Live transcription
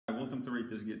Rate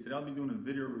This Gear. Today I'll be doing a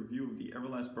video review of the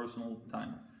Everlast Personal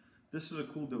Timer. This is a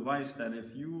cool device that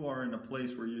if you are in a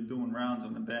place where you're doing rounds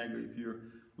on the bag, or if you're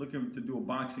looking to do a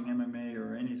boxing, MMA,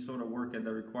 or any sort of workout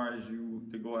that requires you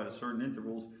to go at certain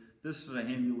intervals, this is a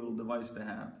handy little device to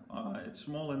have. It's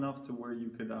small enough to where you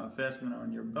could fasten it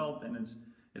on your belt, and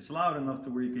it's loud enough to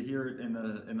where you could hear it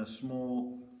in a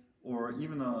small or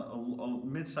even a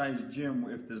mid-sized gym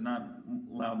if there's not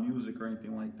loud music or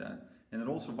anything like that. And it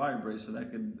also vibrates, so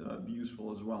that could be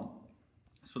useful as well.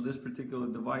 So this particular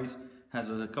device has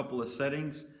a couple of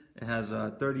settings. It has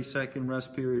a 30-second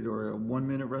rest period or a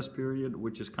 1-minute rest period,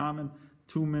 which is common,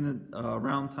 2-minute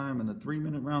round time, and a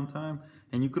 3-minute round time.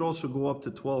 And you could also go up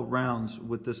to 12 rounds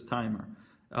with this timer.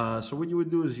 So what you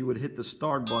would do is you would hit the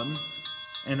start button,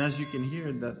 and as you can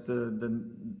hear, that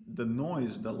the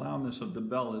noise, the loudness of the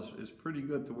bell is pretty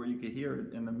good to where you can hear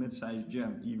it in the mid-sized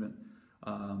gym even.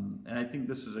 And I think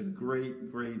this is a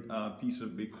great piece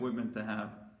of equipment to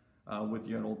have with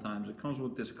you at all times. It comes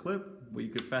with this clip where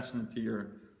you could fasten it to your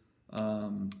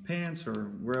pants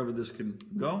or wherever this can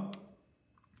go.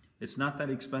 It's not that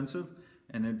expensive,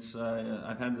 and it's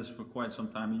I've had this for quite some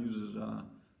time. It uses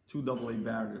 2 AA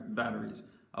batteries.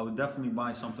 I would definitely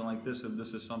buy something like this if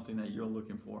this is something that you're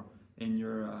looking for in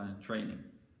your training.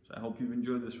 So I hope you've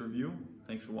enjoyed this review.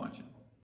 Thanks for watching.